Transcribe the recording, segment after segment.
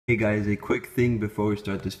Hey guys, a quick thing before we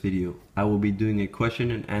start this video. I will be doing a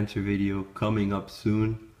question and answer video coming up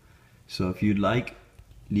soon. So if you'd like,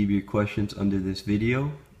 leave your questions under this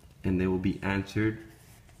video and they will be answered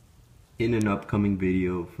in an upcoming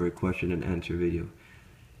video for a question and answer video.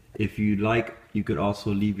 If you'd like, you could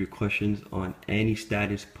also leave your questions on any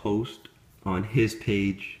status post on his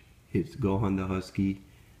page, his Gohanthehusky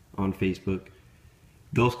on Facebook.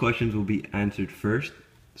 Those questions will be answered first.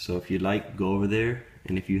 So if you'd like, go over there.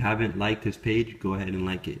 And if you haven't liked his page, go ahead and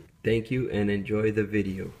like it. Thank you and enjoy the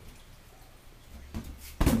video.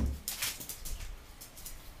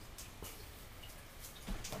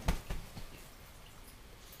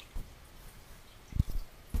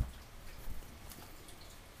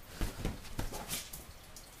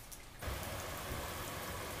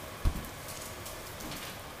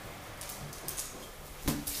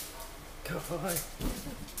 Goodbye.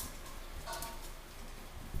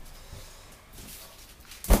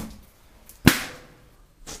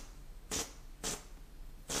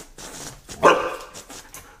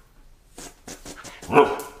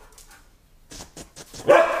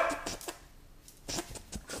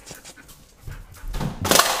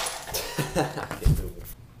 Ha ha.